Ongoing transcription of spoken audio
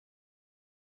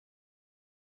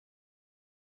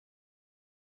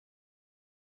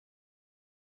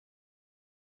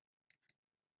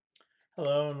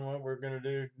Hello, and what we're going to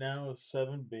do now is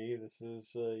 7B. This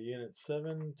is Unit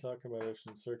 7, talking about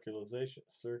ocean circulation,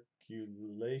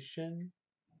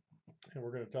 and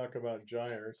we're going to talk about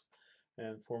gyres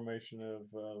and formation of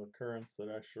the currents that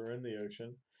actually are in the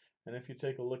ocean. And if you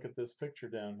take a look at this picture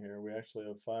down here, we actually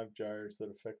have 5 gyres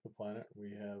that affect the planet. We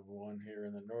have one here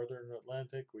in the northern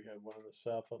Atlantic, we have one in the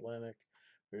South Atlantic,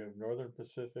 we have northern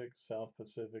Pacific, South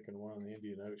Pacific, and one in the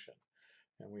Indian Ocean.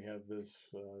 And we have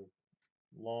this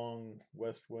long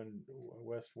west wind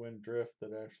drift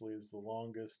that actually is the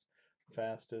longest,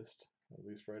 fastest, at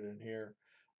least right in here,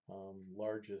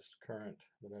 largest current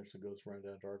that actually goes around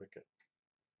Antarctica.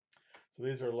 So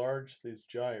these are large, these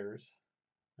gyres,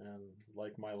 and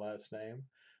like my last name,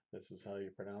 this is how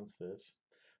you pronounce this.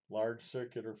 Large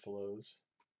circular flows.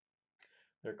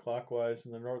 They're clockwise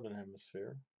in the northern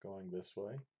hemisphere, going this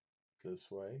way,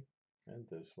 and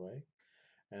this way.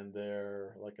 And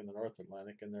they're like in the North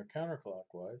Atlantic, and they're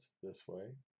counterclockwise this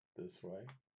way, and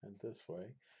this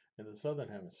way in the Southern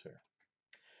Hemisphere.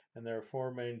 And there are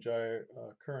 4 main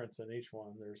currents in each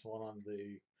one. There's one on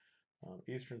the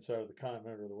eastern side of the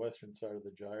continent or the western side of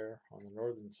the gyre, on the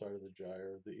northern side of the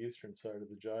gyre, the eastern side of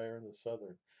the gyre, and the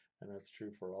southern. And that's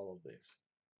true for all of these.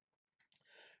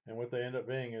 And what they end up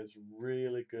being is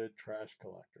really good trash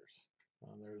collectors.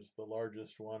 There's the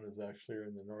largest one is actually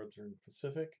in the northern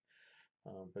Pacific.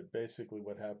 But basically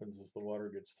what happens is the water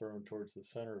gets thrown towards the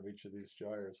center of each of these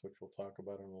gyres, which we'll talk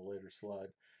about in a later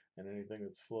slide. And anything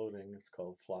that's floating, it's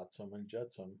called flotsam and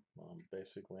jetsam.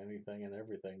 Basically anything and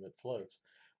everything that floats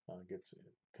gets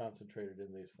concentrated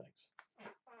in these things.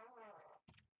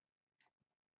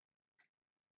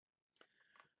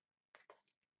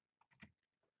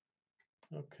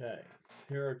 Okay,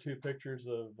 here are 2 pictures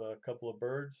of a couple of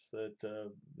birds that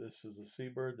this is a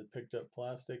seabird that picked up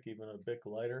plastic, even a bit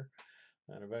lighter,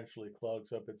 and eventually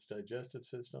clogs up its digestive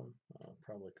system,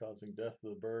 probably causing death of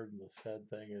the bird. And the sad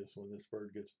thing is when this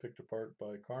bird gets picked apart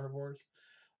by carnivores,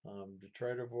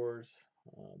 detritivores,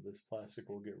 this plastic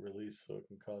will get released so it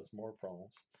can cause more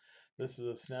problems. This is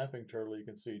a snapping turtle. You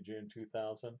can see June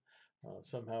 2000.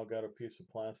 Somehow got a piece of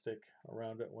plastic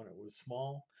around it when it was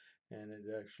small, and it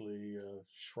actually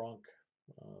shrunk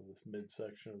this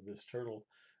midsection of this turtle.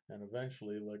 And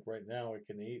eventually, like right now, it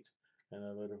can eat,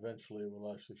 but eventually it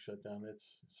will actually shut down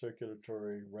its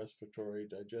circulatory, respiratory,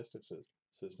 digestive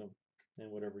system.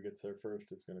 And whatever gets there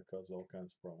first, it's going to cause all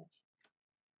kinds of problems.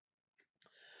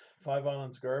 Five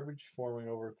Islands garbage forming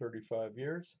over 35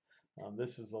 years.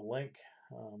 This is a link,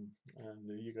 and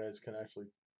you guys can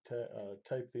actually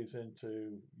type these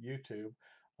into YouTube.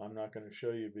 I'm not going to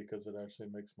show you because it actually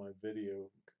makes my video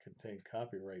contain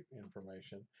copyright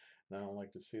information, and I don't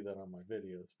like to see that on my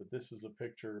videos. But this is a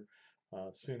picture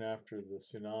soon after the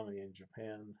tsunami in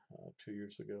Japan 2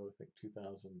 years ago, I think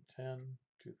 2010,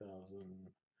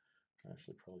 2000,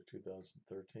 actually probably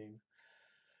 2013.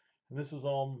 And this is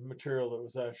all material that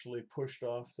was actually pushed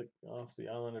off the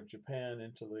island of Japan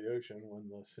into the ocean when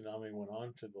the tsunami went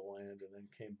onto the land and then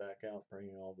came back out,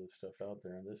 bringing all this stuff out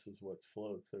there. And this is what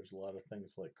floats. There's a lot of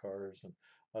things like cars and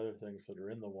other things that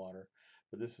are in the water,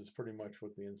 but this is pretty much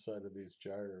what the inside of these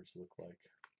gyres look like.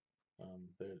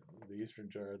 The eastern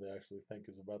gyre they actually think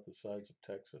is about the size of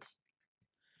Texas.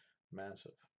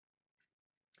 Massive.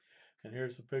 And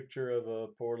here's a picture of a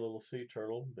poor little sea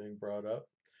turtle being brought up,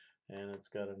 and it's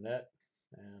got a net,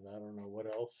 and I don't know what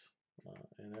else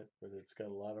in it, but it's got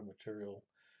a lot of material.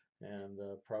 And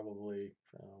probably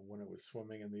when it was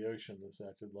swimming in the ocean, this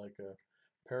acted like a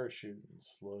parachute and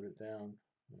slowed it down.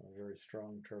 A very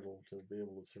strong turtle to be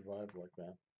able to survive like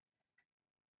that.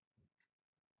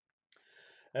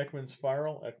 Ekman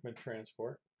spiral, Ekman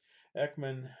transport.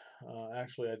 Ekman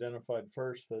actually identified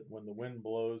first that when the wind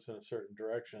blows in a certain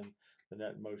direction, the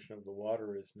net motion of the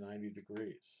water is 90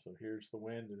 degrees. So here's the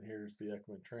wind and here's the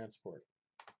Ekman transport.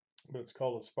 But it's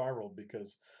called a spiral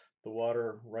because the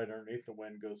water right underneath the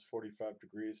wind goes 45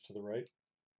 degrees to the right.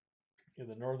 In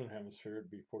the northern hemisphere,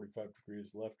 it'd be 45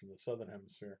 degrees left in the southern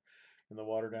hemisphere. And the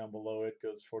water down below it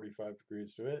goes 45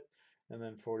 degrees to it, and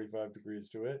then 45 degrees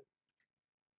to it,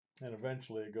 and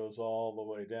eventually it goes all the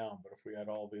way down. But if we add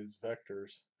all these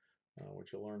vectors,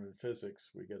 which you'll learn in physics,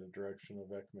 we get a direction of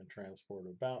Ekman transport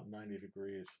about 90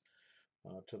 degrees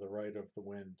to the right of the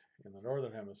wind in the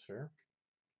northern hemisphere.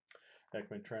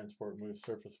 Ekman transport moves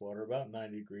surface water about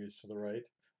 90 degrees to the right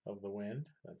of the wind,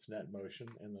 that's net motion,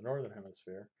 in the northern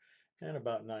hemisphere, and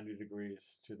about 90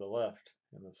 degrees to the left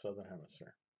in the southern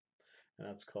hemisphere. And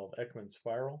that's called Ekman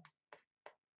spiral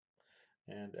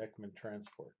and Ekman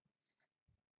transport.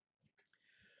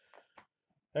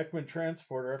 Ekman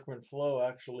transport or Ekman flow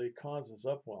actually causes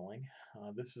upwelling.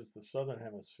 This is the southern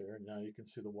hemisphere. Now you can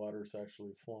see the water is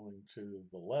actually flowing to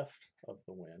the left of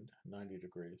the wind, 90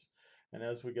 degrees. And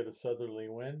as we get a southerly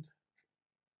wind,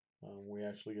 we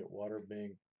actually get water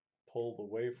being pulled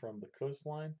away from the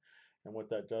coastline. And what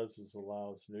that does is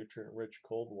allows nutrient-rich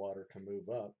cold water to move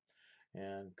up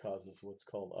and causes what's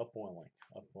called upwelling.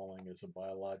 Upwelling is a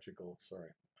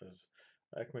as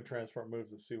Ekman transport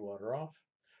moves the seawater off,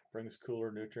 brings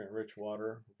cooler nutrient-rich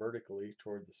water vertically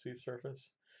toward the sea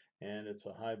surface, and it's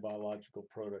a high biological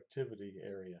productivity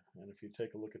area. And if you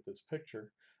take a look at this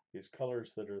picture, these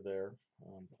colors that are there,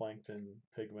 plankton,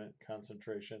 pigment,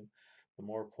 concentration, the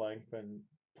more plankton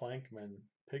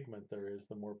pigment there is,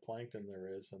 the more plankton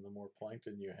there is, and the more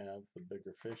plankton you have, the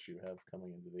bigger fish you have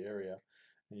coming into the area.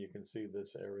 And you can see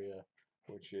this area,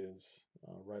 which is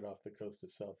right off the coast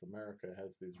of South America,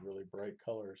 has these really bright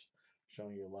colors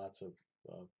showing you lots of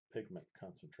pigment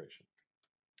concentration.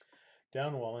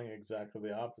 Downwelling, exactly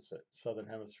the opposite. Southern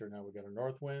hemisphere, now we got a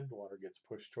north wind, water gets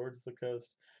pushed towards the coast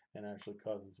and actually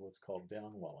causes what's called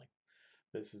downwelling.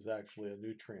 This is actually a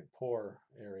nutrient poor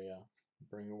area,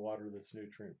 bringing water that's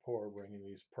nutrient poor, bringing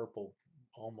these purple,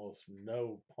 almost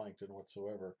no plankton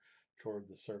whatsoever toward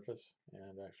the surface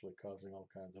and actually causing all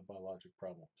kinds of biologic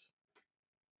problems.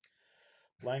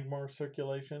 Langmuir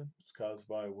circulation is caused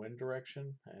by wind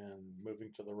direction and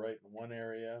moving to the right in one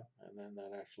area, and then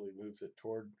that actually moves it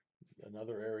toward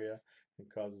another area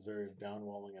and causes area of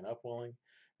downwelling and upwelling.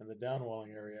 And the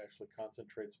downwelling area actually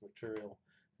concentrates material,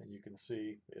 and you can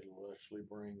see it'll actually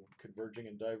bring converging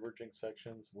and diverging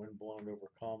sections, wind blown over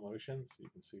calm oceans. You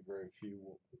can see very few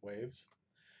waves,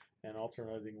 and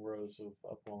alternating rows of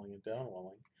upwelling and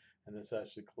downwelling. And this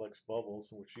actually collects bubbles,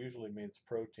 which usually means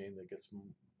protein that gets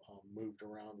moved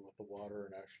around with the water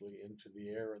and actually into the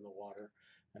air in the water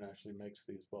and actually makes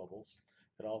these bubbles.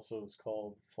 It also is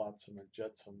called flotsam and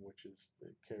jetsam, which is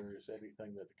it carries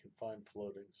anything that it can find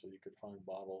floating. So you could find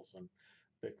bottles and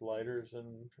Bic lighters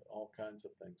and all kinds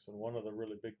of things. And one of the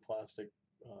really big plastic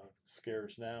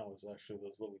scares now is actually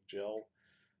those little gel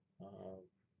uh,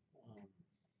 um,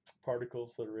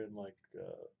 particles that are in like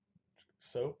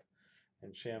soap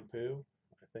and shampoo.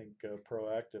 I think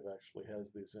Proactive actually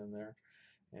has these in there,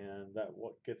 and that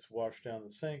what gets washed down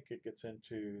the sink, it gets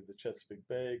into the Chesapeake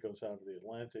Bay, goes out to the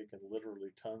Atlantic, and literally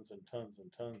tons and tons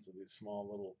and tons of these small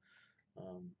little,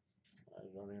 um, I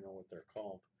don't even know what they're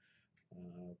called,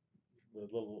 uh, the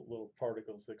little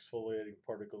particles, the exfoliating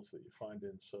particles that you find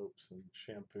in soaps and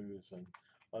shampoos and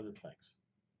other things.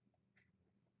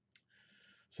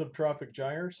 Subtropic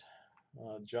gyres.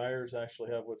 Gyres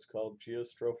actually have what's called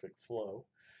geostrophic flow.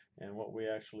 And what we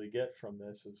actually get from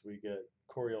this is we get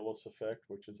Coriolis effect,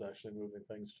 which is actually moving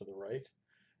things to the right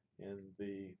in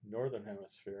the northern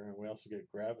hemisphere. And we also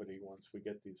get gravity once we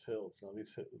get these hills. Now,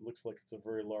 it looks like it's a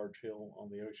very large hill on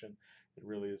the ocean. It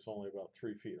really is only about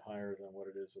 3 feet higher than what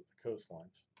it is at the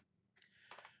coastlines.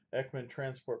 Ekman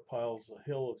transport piles a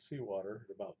hill of seawater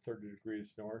at about 30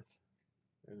 degrees north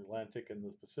in the Atlantic and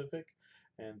the Pacific,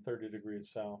 and 30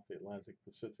 degrees south, the Atlantic,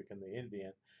 Pacific, and the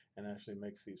Indian, and actually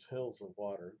makes these hills of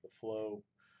water. The flow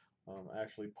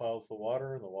actually piles the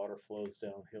water, and the water flows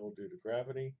downhill due to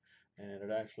gravity, and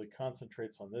it actually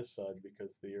concentrates on this side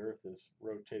because the Earth is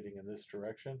rotating in this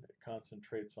direction. It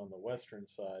concentrates on the western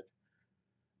side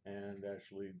and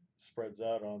actually spreads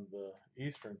out on the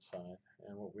eastern side.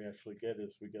 And what we actually get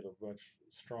is we get a much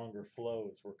stronger flow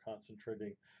as we're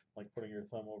concentrating, like putting your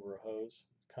thumb over a hose,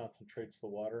 concentrates the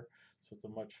water. So it's a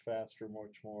much faster,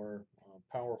 much more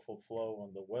powerful flow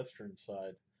on the western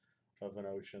side of an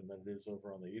ocean than it is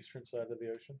over on the eastern side of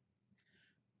the ocean.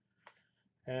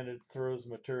 And it throws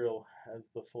material as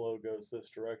the flow goes this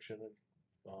direction.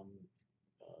 Um,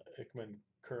 Ekman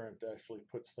current actually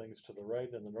puts things to the right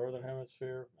in the northern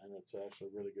hemisphere, and it's actually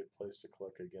a really good place to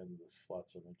collect again this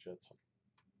flotsam and jetsam.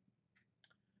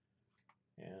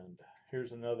 And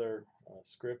here's another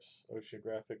Scripps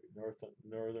Oceanographic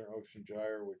Northern Ocean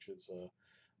Gyre, which is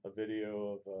a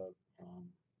video of a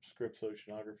Scripps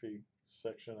Oceanography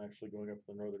section actually going up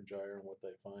the Northern Gyre and what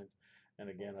they find. And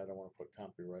again, I don't want to put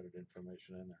copyrighted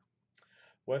information in there.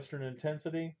 Western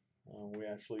intensity, we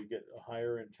actually get a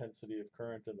higher intensity of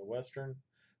current in the western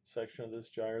section of this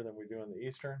gyre than we do in the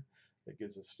eastern. It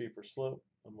gives a steeper slope,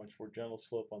 a much more gentle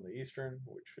slope on the eastern,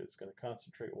 which is going to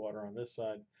concentrate water on this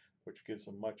side, which gives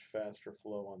a much faster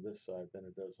flow on this side than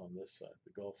it does on this side.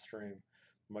 The Gulf Stream,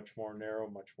 much more narrow,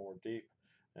 much more deep,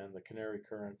 and the Canary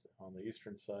Current on the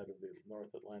eastern side of the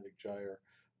North Atlantic Gyre,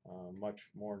 much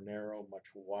more narrow, much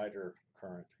wider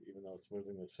current, even though it's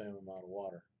moving the same amount of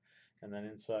water. And then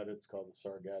inside it's called the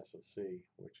Sargasso Sea,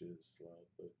 which is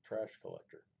the trash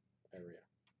collector area.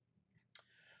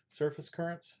 Surface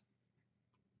currents,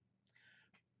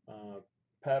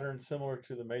 pattern similar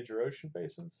to the major ocean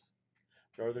basins.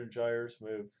 Northern gyres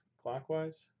move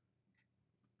clockwise.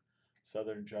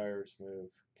 Southern gyres move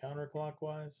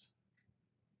counterclockwise.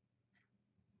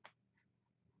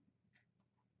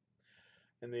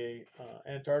 In the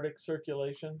Antarctic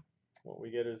circulation, what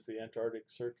we get is the Antarctic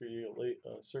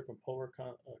circumpolar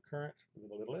current.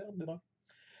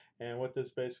 And what this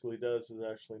basically does is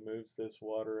actually moves this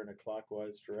water in a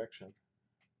clockwise direction.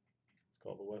 It's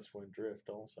called the west wind drift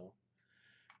also.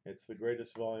 It's the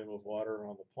greatest volume of water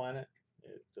on the planet.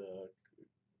 It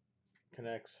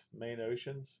connects main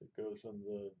oceans. It goes in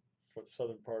the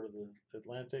southern part of the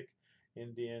Atlantic,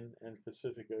 Indian, and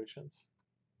Pacific Oceans.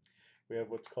 We have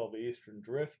what's called the Eastern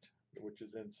Drift, which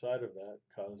is inside of that,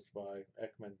 caused by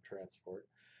Ekman transport,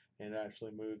 and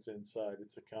actually moves inside.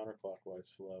 It's a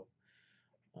counterclockwise flow.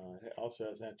 It also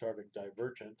has Antarctic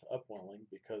divergent upwelling.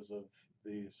 Because of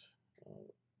these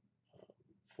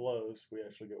flows, we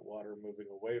actually get water moving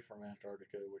away from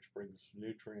Antarctica, which brings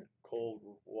nutrient cold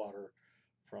water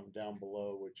from down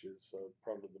below, which is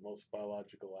probably the most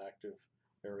biological active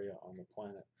area on the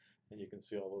planet. And you can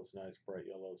see all those nice bright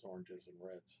yellows, oranges, and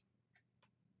reds.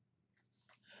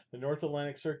 The North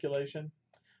Atlantic circulation,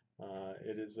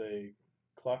 it is a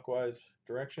clockwise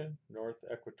direction, north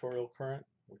equatorial current,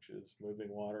 which is moving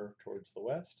water towards the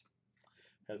west.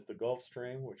 Has the Gulf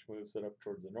Stream, which moves it up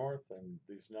toward the north, and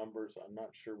these numbers, I'm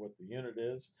not sure what the unit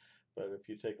is, but if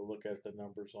you take a look at the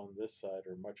numbers on this side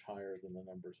are much higher than the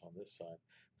numbers on this side.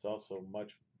 It's also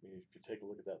much, if you take a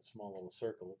look at that small little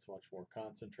circle, it's much more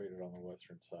concentrated on the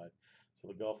western side. So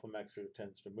the Gulf of Mexico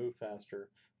tends to move faster,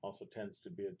 also tends to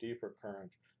be a deeper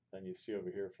current than you see over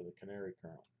here for the Canary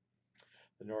Current.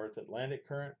 The North Atlantic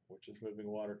Current, which is moving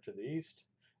water to the east,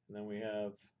 and then we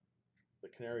have the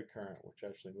Canary Current, which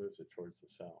actually moves it towards the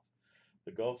south.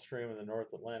 The Gulf Stream and the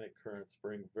North Atlantic currents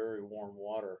bring very warm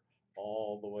water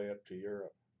all the way up to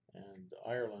Europe and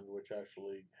Ireland, which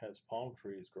actually has palm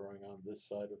trees growing on this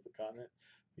side of the continent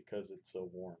because it's so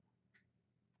warm.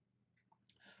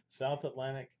 South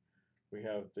Atlantic, we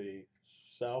have the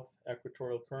South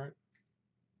Equatorial Current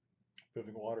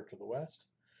moving water to the west.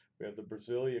 We have the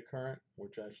Brasilia Current,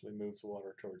 which actually moves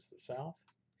water towards the south.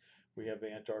 We have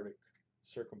the Antarctic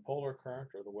Circumpolar Current,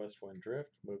 or the west wind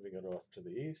drift, moving it off to the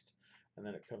east, and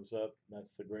then it comes up.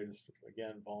 That's the greatest,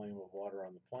 again, volume of water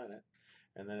on the planet,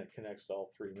 and then it connects to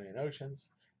all three main oceans.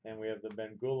 And we have the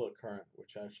Benguela Current,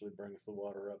 which actually brings the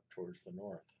water up towards the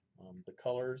north. The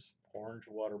colors: orange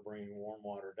water bringing warm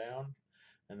water down,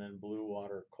 and then blue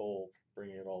water cold,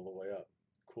 bringing it all the way up.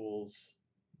 Cools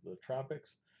the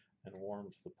tropics and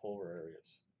warms the polar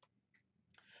areas.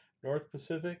 North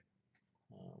Pacific,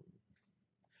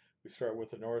 we start with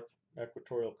the North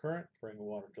Equatorial Current, bringing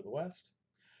water to the west.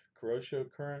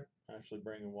 Kuroshio Current, actually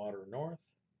bringing water north.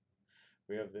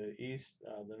 We have the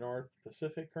North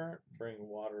Pacific Current, bringing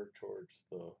water towards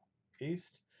the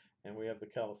east. And we have the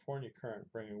California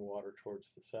Current, bringing water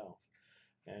towards the south.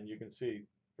 And you can see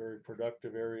very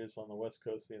productive areas on the west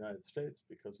coast of the United States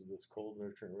because of this cold,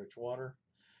 nutrient-rich water.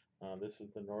 This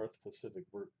is the North Pacific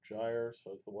Gyre,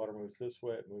 so as the water moves this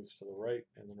way, it moves to the right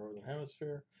in the northern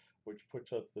hemisphere, which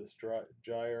puts up this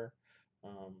gyre,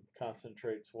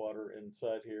 concentrates water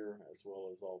inside here, as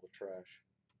well as all the trash.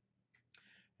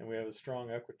 And we have a strong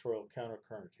equatorial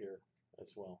countercurrent here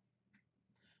as well.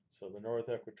 So the North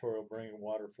Equatorial bringing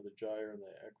water for the gyre, and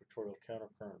the equatorial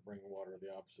countercurrent bringing water the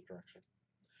opposite direction.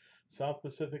 South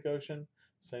Pacific Ocean,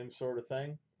 same sort of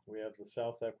thing. We have the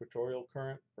South Equatorial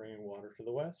Current bringing water to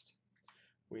the west.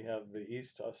 We have the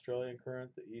East Australian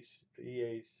Current, the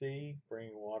EAC,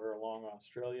 bringing water along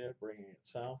Australia, bringing it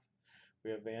south.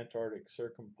 We have the Antarctic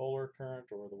Circumpolar Current,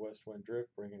 or the West Wind Drift,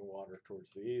 bringing water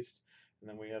towards the east. And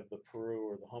then we have the Peru,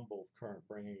 or the Humboldt Current,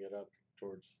 bringing it up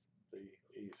towards the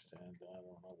east. And I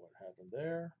don't know what happened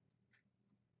there,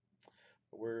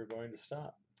 but we're going to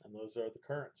stop. And those are the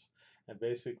currents. And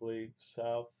basically,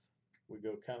 south, we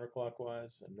go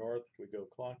counterclockwise, and north, we go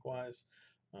clockwise.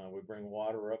 We bring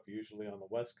water up usually on the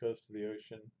west coast of the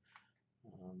ocean,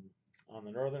 on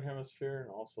the northern hemisphere,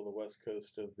 and also the west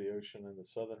coast of the ocean in the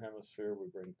southern hemisphere. We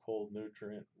bring cold,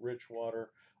 nutrient-rich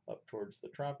water up towards the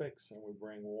tropics, and we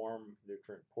bring warm,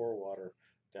 nutrient-poor water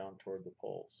down toward the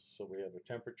poles. So we have a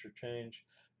temperature change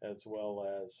as well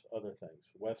as other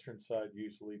things. The western side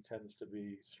usually tends to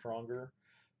be stronger,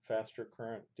 faster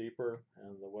current, deeper,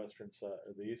 and the western side,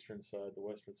 or the eastern side, the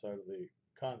western side of the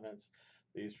continents,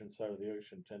 the eastern side of the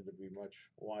ocean tend to be much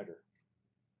wider.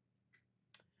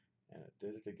 And it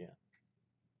did it again.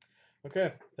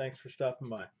 Okay, thanks for stopping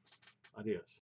by. Adios.